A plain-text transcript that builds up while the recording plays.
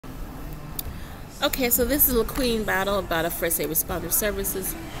Okay, so this is LaQueen Battle about a First Aid Responder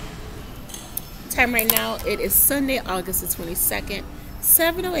Services. Time right now, it is Sunday, August the 22nd,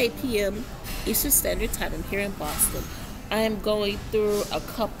 7:08 p.m. Eastern Standard Time. I'm here in Boston. I am going through a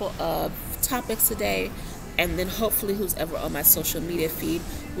couple of topics today, and then hopefully who's ever on my social media feed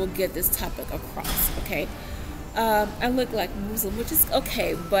will get this topic across, okay? I look like Muslim, which is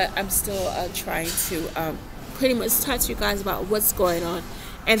okay, but I'm still trying to pretty much talk to you guys about what's going on,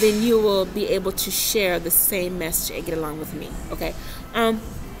 and then you will be able to share the same message and get along with me, okay?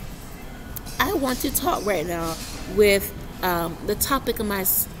 I want to talk right now with the topic of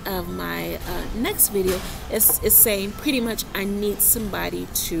my next video is saying pretty much I need somebody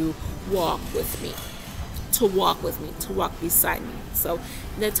to walk with me, to walk beside me. So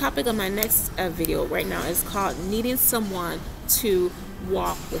the topic of my next video right now is called needing someone to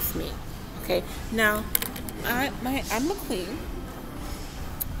walk with me. Okay, now I'm LaQueen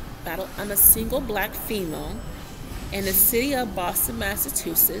Battle. I'm a single black female in the city of Boston,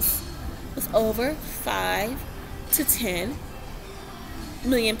 Massachusetts, with over 5 to 10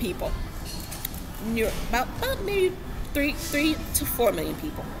 million people. About maybe 3 to 4 million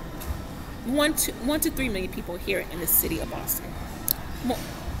people. 1 to 3 million people here in the city of Boston.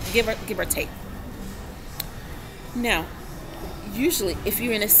 Give or take. Now, usually if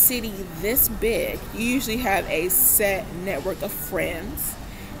you're in a city this big, you usually have a set network of friends,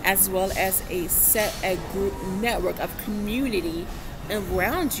 as well as a group network of community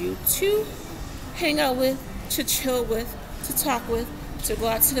around you to hang out with, to chill with, to talk with, to go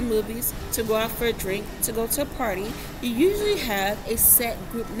out to the movies, to go out for a drink, to go to a party. You usually have a set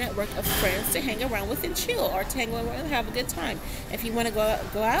group network of friends to hang around with and chill, or to hang around and have a good time. If you want to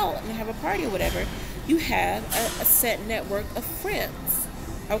go out and have a party or whatever, you have a set network of friends.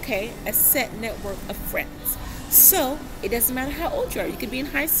 Okay, a set network of friends. So it doesn't matter how old you are. You could be in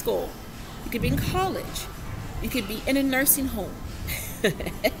high school, you could be in college, you could be in a nursing home.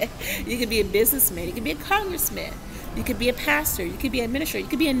 You could be a businessman, you could be a congressman, you could be a pastor, you could be an administrator, you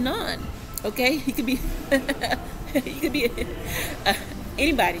could be a nun, okay? You could be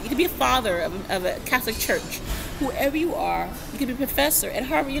anybody. You could be a father of a Catholic church. Whoever you are, you could be a professor at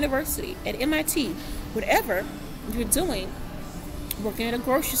Harvard University, at MIT, whatever you're doing, working at a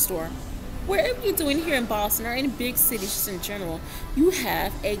grocery store, wherever you're doing here in Boston or in big cities just in general, you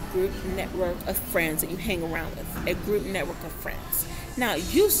have a group network of friends that you hang around with, a group network of friends. Now,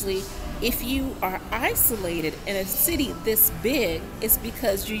 usually, if you are isolated in a city this big, it's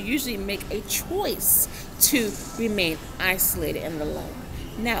because you usually make a choice to remain isolated and alone.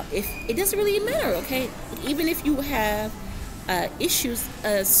 Now, if it doesn't really matter, okay? Even if you have issues,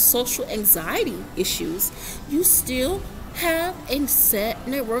 social anxiety issues, you still have a set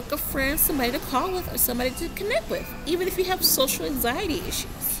network of friends, somebody to call with or somebody to connect with. Even if you have social anxiety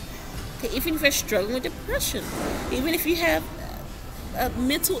issues, okay? Even if you're struggling with depression, even if you have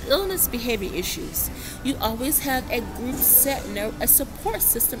mental illness behavior issues, you always have a group set, a support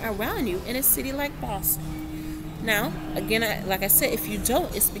system around you in a city like Boston. Now, again, like I said, if you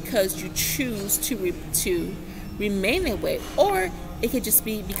don't, it's because you choose to remain that way, or it could just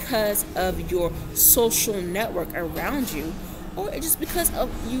be because of your social network around you, or just because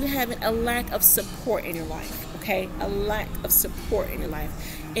of you having a lack of support in your life, okay? A lack of support in your life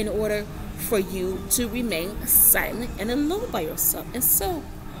in order for you to remain silent and alone by yourself. And so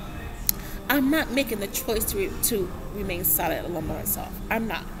I'm not making the choice to remain silent and alone by myself. I'm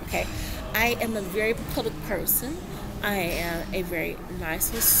not, okay? I am a very public person. I am a very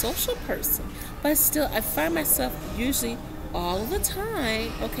nice and social person, but still I find myself usually all the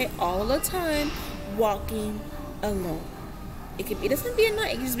time, okay, all the time walking alone. It doesn't be at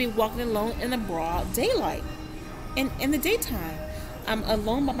night. It can just be walking alone in the broad daylight, in the daytime. I'm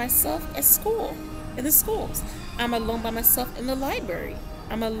alone by myself at school, in the schools. I'm alone by myself in the library.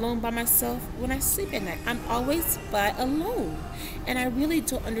 I'm alone by myself when I sleep at night. I'm always alone. And I really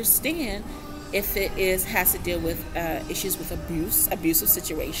don't understand if it has to deal with issues with abusive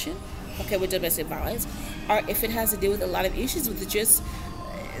situation, okay, with domestic violence, or if it has to deal with a lot of issues with just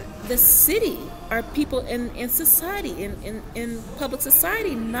the city or people in society, in public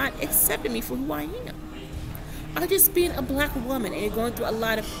society not accepting me for who I am. Or just being a black woman and going through a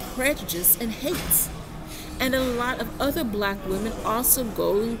lot of prejudice and hate. And a lot of other black women also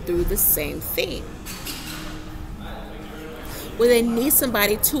going through the same thing, where they need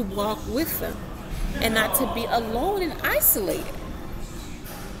somebody to walk with them and not to be alone and isolated.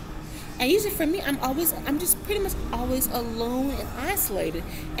 And usually for me, I'm just pretty much always alone and isolated.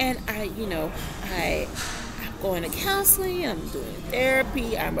 And I going to counseling, I'm doing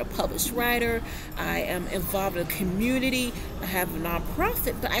therapy, I'm a published writer, I am involved in a community, I have a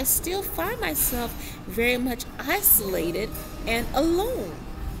nonprofit, but I still find myself very much isolated and alone.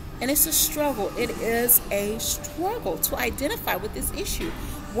 And it's a struggle. It is a struggle to identify with this issue.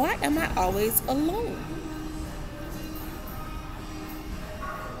 Why am I always alone?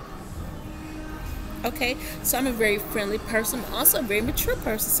 Okay, so I'm a very friendly person. I'm also a very mature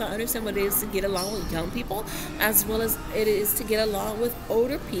person, so I understand what it is to get along with young people as well as it is to get along with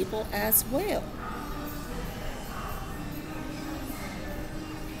older people as well.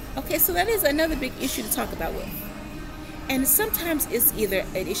 Okay, so that is another big issue to talk about with. And sometimes it's either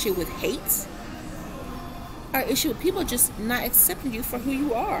an issue with hate or an issue with people just not accepting you for who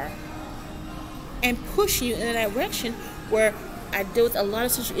you are and pushing you in a direction where I deal with a lot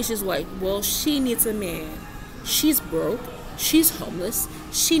of social issues like, well, she needs a man. She's broke. She's homeless.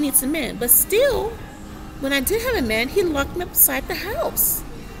 She needs a man. But still, when I did have a man, he locked me upside the house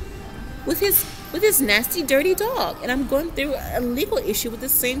with his nasty, dirty dog. And I'm going through a legal issue with the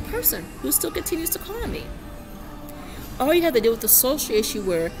same person who still continues to call me. Or you have to deal with the social issue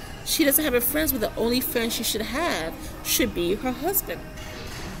where she doesn't have her friends, but the only friend she should have should be her husband.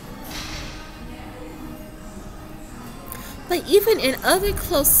 But even in other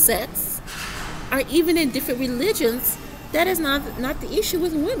close sects, or even in different religions, that is not the issue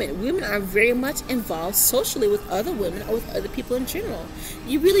with women. Women are very much involved socially with other women or with other people in general.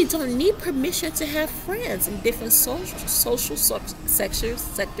 You really don't need permission to have friends in different social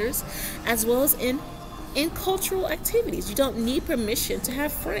sectors, as well as in cultural activities. You don't need permission to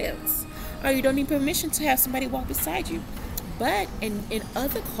have friends, or you don't need permission to have somebody walk beside you. But in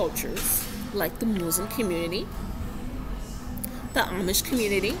other cultures, like the Muslim community, the Amish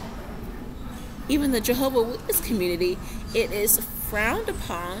community, even the Jehovah's Witness community, it is frowned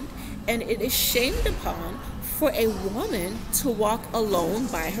upon and it is shamed upon for a woman to walk alone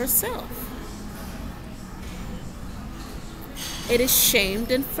by herself. It is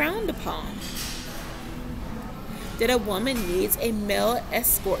shamed and frowned upon that a woman needs a male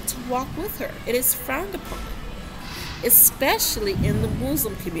escort to walk with her. It is frowned upon, especially in the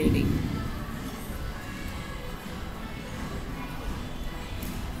Muslim community.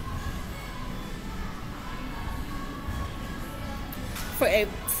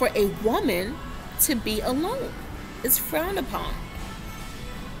 For a woman to be alone is frowned upon.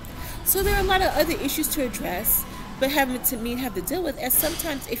 So there are a lot of other issues to address, but have to deal with. And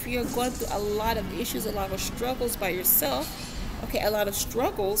sometimes if you're going through a lot of issues, a lot of struggles by yourself, okay, a lot of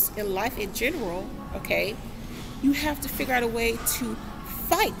struggles in life in general, okay, you have to figure out a way to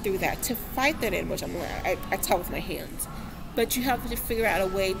fight through that, in which I talk with my hands. But you have to figure out a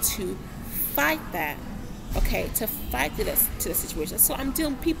way to fight that. Okay, to fight to the situation. So I'm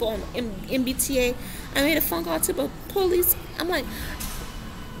dealing with people on MBTA. I made a phone call to the police. I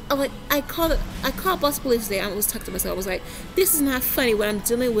called bus police today. I was talking to myself. I was like, this is not funny what I'm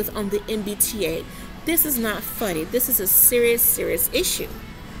dealing with on the MBTA. This is not funny. This is a serious, serious issue.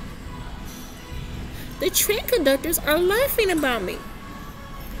 The train conductors are laughing about me.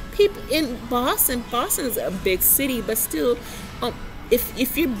 People in Boston is a big city, but still,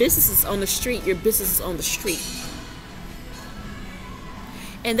 if your business is on the street, your business is on the street.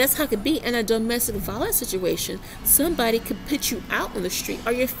 And that's how it could be in a domestic violence situation. Somebody could put you out on the street,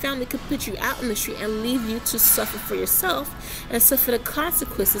 or your family could put you out on the street and leave you to suffer for yourself and suffer the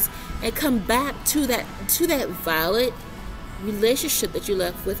consequences and come back to that violent relationship that you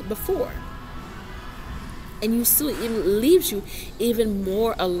left with before. And you still even leaves you even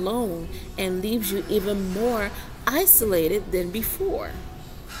more alone and leaves you even more isolated than before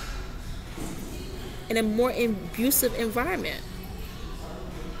in a more abusive environment.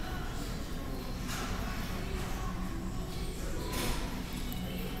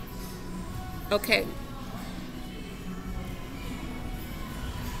 Okay.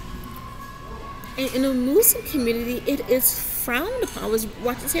 And in the Muslim community, it is frowned upon. I was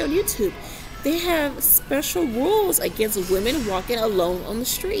watching today on YouTube. They have special rules against women walking alone on the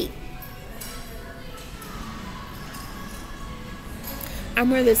street. I'm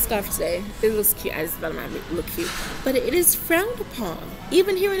wearing this scarf today. It looks cute. I just thought it might look cute. But it is frowned upon,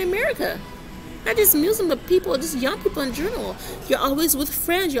 even here in America. Not just Muslim, but people, just young people in general. You're always with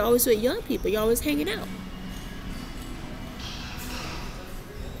friends. You're always with young people. You're always hanging out.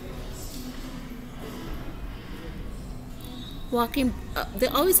 Walking,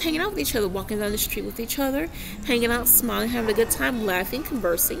 they're always hanging out with each other, walking down the street with each other, hanging out, smiling, having a good time, laughing,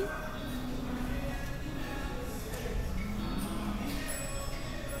 conversing.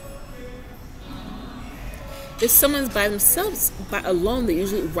 If someone's by themselves, alone, they're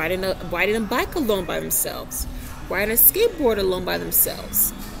usually riding a bike alone by themselves, riding a skateboard alone by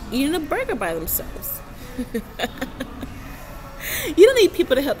themselves, eating a burger by themselves. You don't need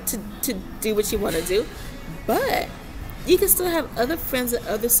people to help to do what you want to do, but you can still have other friends and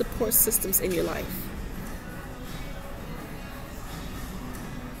other support systems in your life.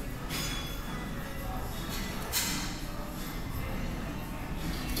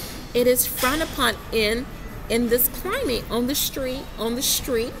 It is frowned upon in this climate, on the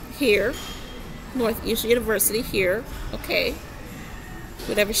street here, Northeastern University here, okay,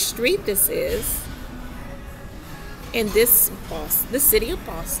 whatever street this is, in this city of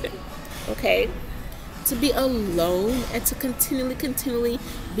Boston, okay, to be alone and to continually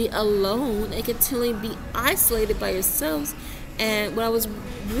be alone and continually be isolated by yourselves. And what I was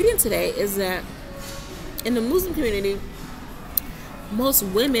reading today is that in the Muslim community, most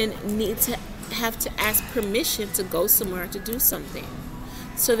women have to ask permission to go somewhere to do something,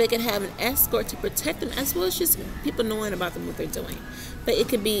 so they can have an escort to protect them, as well as just people knowing about them, what they're doing. But it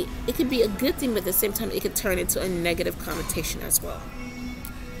could be a good thing, but at the same time it could turn into a negative connotation as well.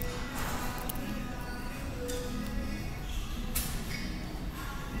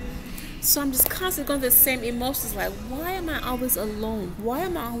 So I'm just constantly going through the same emotions, like, why am I always alone? Why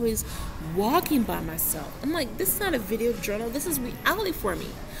am I always walking by myself? I'm like, this is not a video journal. This is reality for me.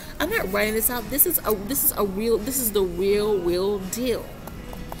 I'm not writing this out. This is the real deal.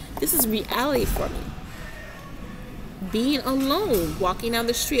 This is reality for me. Being alone, walking down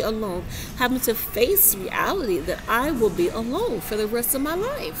the street alone, having to face reality that I will be alone for the rest of my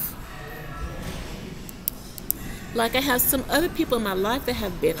life. Like I have some other people in my life that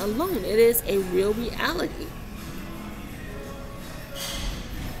have been alone. It is a real reality.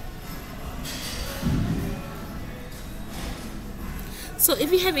 So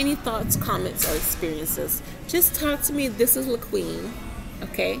if you have any thoughts, comments, or experiences, just talk to me. This is LaQueen,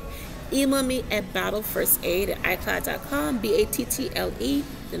 okay? Email me at battlefirstaid@icloud.com, BATTLE,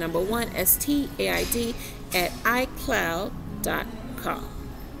 the number 1, STAID, @icloud.com.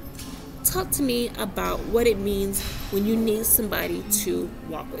 Talk to me about what it means when you need somebody to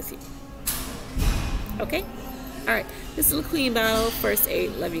walk with you. Okay? All right. This is LaQueen, Battle First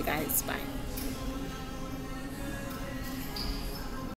Aid. Love you guys. Bye.